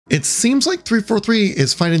It seems like 343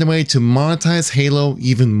 is finding a way to monetize Halo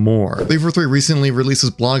even more. 343 recently released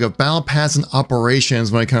his blog of Battle Pass and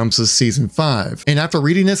operations when it comes to Season 5. And after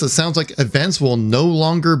reading this, it sounds like events will no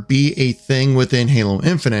longer be a thing within Halo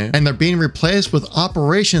Infinite, and they're being replaced with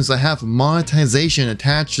operations that have monetization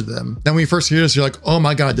attached to them. Now, when you first hear this, you're like, oh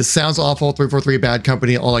my god, this sounds awful, 343 bad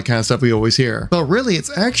company, all that kind of stuff we always hear. But really,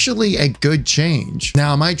 it's actually a good change.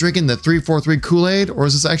 Now, am I drinking the 343 Kool-Aid, or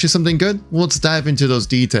is this actually something good? Well, let's dive into those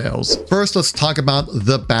details. First, let's talk about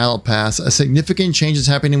the Battle Pass. A significant change is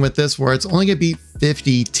happening with this where it's only going to be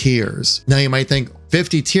 50 tiers. Now, you might think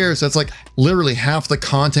 50 tiers, that's like literally half the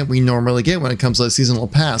content we normally get when it comes to a seasonal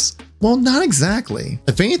pass. Well, not exactly.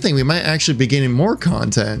 If anything, we might actually be getting more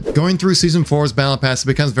content. Going through Season 4's Battle Pass, it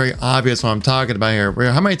becomes very obvious what I'm talking about here.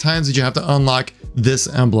 How many times did you have to unlock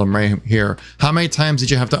this emblem right here? How many times did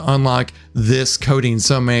you have to unlock this coding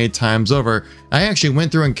so many times over? I actually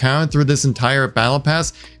went through and counted through this entire Battle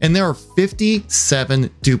Pass, and there are 57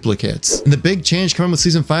 duplicates. And the big change coming with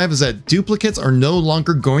Season 5 is that duplicates are no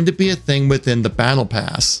longer going to be a thing within the Battle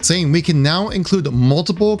Pass, saying we can now include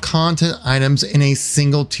multiple content items in a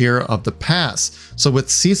single tier of the pass. So with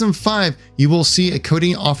Season 5, you will see a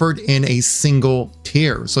coding offered in a single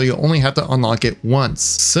tier, so you only have to unlock it once.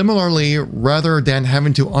 Similarly, rather than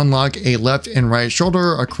having to unlock a left and right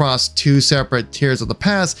shoulder across two separate tiers of the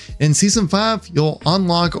pass, in Season 5, you'll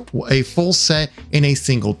unlock a full set in a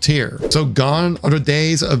single tier. So gone are the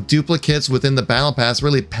days of duplicates within the Battle Pass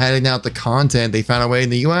really padding out the content. They found a way in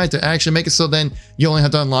the UI to actually make it so then you only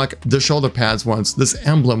have to unlock the shoulder pads once, this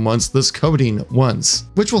emblem once, this coding once,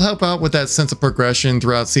 which will help out with that sense of progression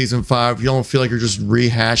throughout Season 5. You don't feel like you're just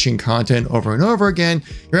rehashing content over and over again.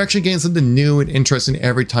 You're actually getting something new and interesting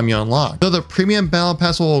every time you unlock. Though the premium Battle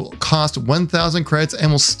Pass will cost 1,000 credits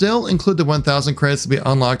and will still include the 1,000 credits to be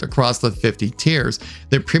unlocked across the 50 tiers.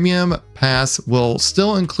 The premium pass will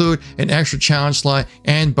still include an extra challenge slot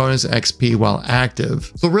and bonus XP while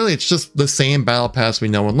active. So really, it's just the same Battle Pass we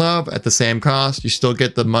know and love at the same cost. You still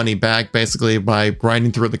get the money back basically by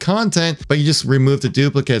grinding through the content, but you just remove the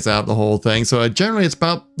duplicates out of the whole thing. So generally, it's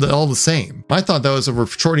about all the same. My thought though is if we're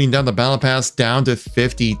shorting down the Battle Pass down to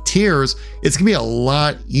 50 tiers, it's gonna be a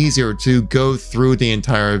lot easier to go through the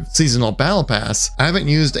entire seasonal Battle Pass. I haven't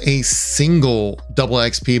used a single double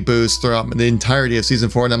XP boost throughout the entirety of Season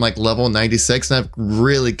 4, and I'm like level 96, and I've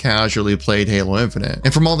really casually played Halo Infinite.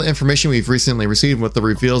 And from all the information we've recently received with the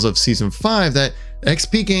reveals of Season 5, that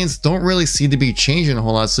XP gains don't really seem to be changing a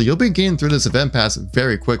whole lot, so you'll be getting through this event pass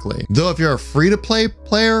very quickly. Though if you're a free-to-play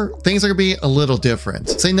player, things are going to be a little different,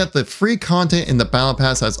 saying that the free content in the Battle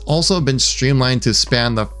Pass has also been streamlined to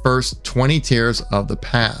span the first 20 tiers of the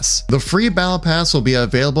pass. The free Battle Pass will be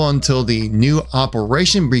available until the new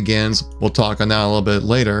operation begins. We'll talk on that a little bit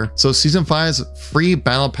later. So Season 5's free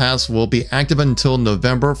Battle Pass will be active until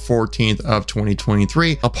November 14th of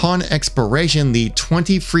 2023. Upon expiration, the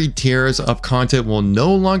 20 free tiers of content will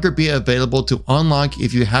no longer be available to unlock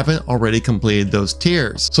if you haven't already completed those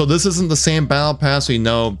tiers. So this isn't the same Battle Pass we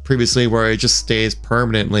know previously where it just stays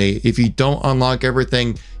permanently. If you don't unlock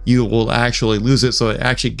everything, you will actually lose it, so it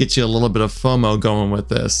actually gets you a little bit of FOMO going with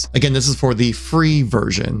this. Again, this is for the free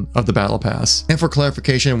version of the Battle Pass. And for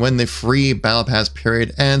clarification, when the free Battle Pass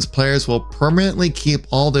period ends, players will permanently keep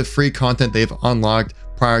all the free content they've unlocked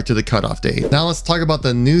prior to the cutoff date. Now let's talk about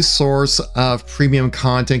the new source of premium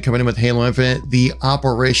content coming in with Halo Infinite, the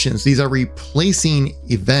operations. These are replacing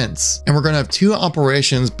events. And we're going to have two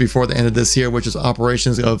operations before the end of this year, which is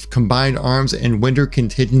operations of Combined Arms and Winter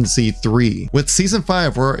Contingency 3. With Season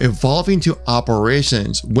 5, we're evolving to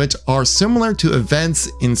operations, which are similar to events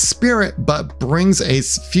in spirit, but brings a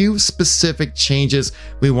few specific changes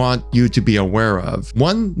we want you to be aware of.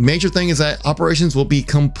 One major thing is that operations will be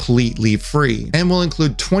completely free and will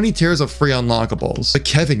include 20 tiers of free unlockables. But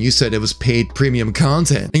Kevin, you said it was paid premium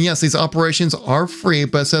content. And yes, these operations are free,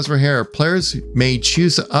 but it says right here, players may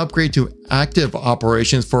choose to upgrade to active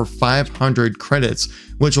operations for 500 credits,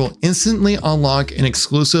 which will instantly unlock an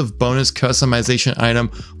exclusive bonus customization item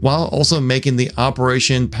while also making the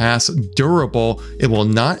operation pass durable. It will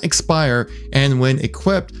not expire, and when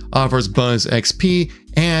equipped, offers bonus XP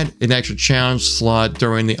and an extra challenge slot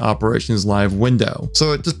during the operations live window.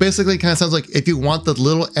 So it just basically kind of sounds like if you want the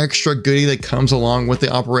little extra goodie that comes along with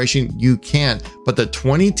the operation, you can. But the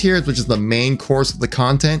 20 tiers, which is the main course of the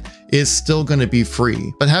content, is still going to be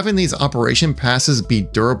free. But having these operation passes be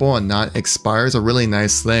durable and not expire is a really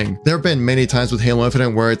nice thing. There have been many times with Halo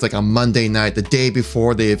Infinite where it's like a Monday night, the day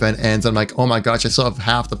before the event ends, I'm like, oh my gosh, I still have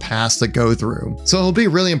half the pass to go through. So it'll be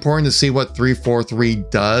really important to see what 343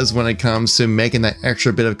 does when it comes to making that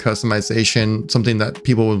extra bit of customization something that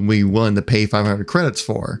people would be willing to pay 500 credits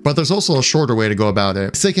for. But there's also a shorter way to go about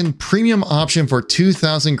it. Second, premium option for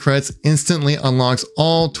 2,000 credits instantly unlocks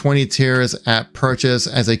all 20 tiers at purchase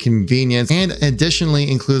as a convenience, and additionally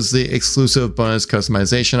includes the exclusive bonus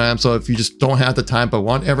customization item. So if you just don't have the time but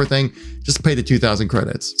want everything, just pay the 2,000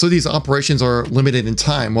 credits. So these operations are limited in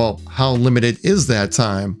time. Well, how limited is that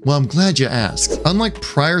time? Well, I'm glad you asked. Unlike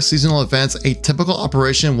prior seasonal events, a typical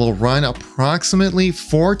operation will run approximately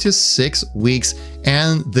 4 to 6 weeks,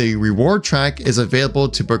 and the reward track is available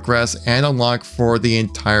to progress and unlock for the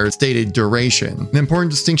entire stated duration. An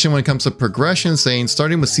important distinction when it comes to progression, saying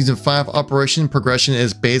starting with Season 5 operation progression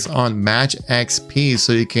is based on match XP,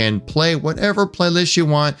 so you can play whatever playlist you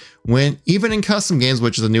want when even in custom games,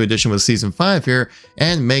 which is a new addition with Season 5 here,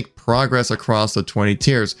 and make progress across the 20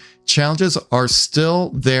 tiers. Challenges are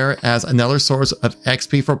still there as another source of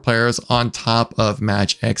XP for players on top of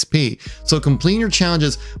match XP. So completing your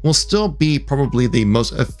challenges will still be probably the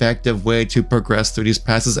most effective way to progress through these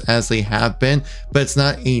passes as they have been, but it's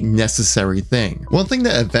not a necessary thing. One thing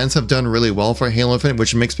that events have done really well for Halo Infinite,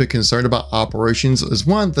 which makes me concerned about operations, is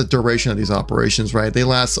one, the duration of these operations, right? They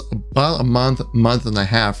last about a month and a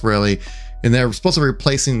half, really. And they're supposed to be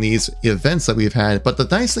replacing these events that we've had. But the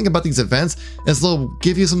nice thing about these events is they'll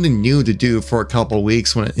give you something new to do for a couple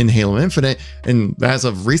weeks when in Halo Infinite. And as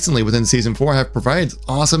of recently within Season 4 have provided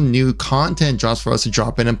awesome new content drops for us to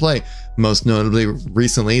drop in and play. Most notably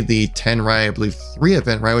recently, the Tenrai, I believe 3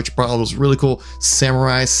 event, right? Which brought all those really cool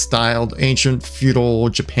samurai styled, ancient feudal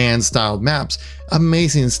Japan styled maps.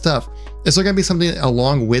 Amazing stuff. Is there going to be something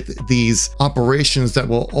along with these operations that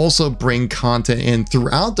will also bring content in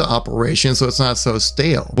throughout the operation so it's not so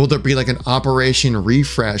stale? Will there be like an operation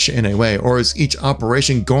refresh in a way, or is each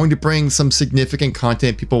operation going to bring some significant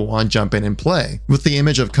content people want to jump in and play? With the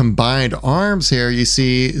image of combined arms here, you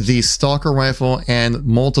see the stalker rifle and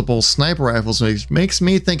multiple sniper rifles, which makes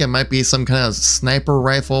me think it might be some kind of sniper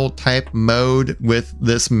rifle type mode with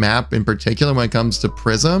this map in particular when it comes to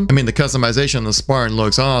Prism. I mean, the customization on the Spartan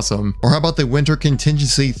looks awesome. Or how about the Winter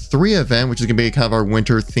Contingency 3 event, which is going to be kind of our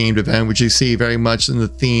winter themed event, which you see very much in the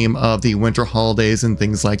theme of the winter holidays and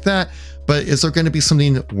things like that. But is there going to be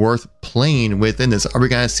something worth playing within this? Are we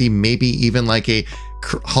going to see maybe even like a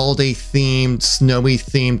holiday themed, snowy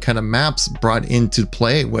themed kind of maps brought into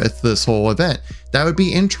play with this whole event? That would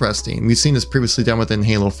be interesting. We've seen this previously done within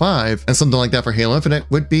Halo 5, and something like that for Halo Infinite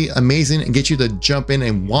would be amazing and get you to jump in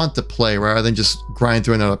and want to play rather than just grind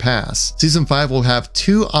through another pass. Season 5 will have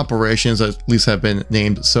 2 operations that at least have been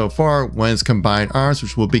named so far. One is Combined Arms,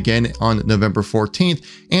 which will begin on November 14th,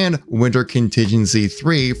 and Winter Contingency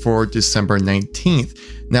 3 for December 19th.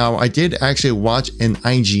 Now, I did actually watch an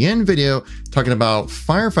IGN video talking about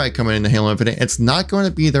Firefight coming into Halo Infinite. It's not going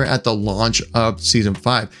to be there at the launch of Season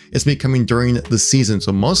 5. It's be coming during the season.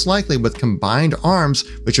 So most likely with Combined Arms,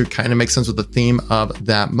 which would kind of make sense with the theme of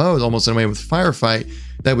that mode, almost in a way with Firefight,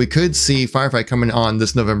 that we could see Firefight coming on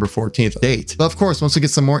this November 14th date. But of course, once we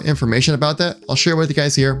get some more information about that, I'll share with you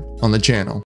guys here on the channel.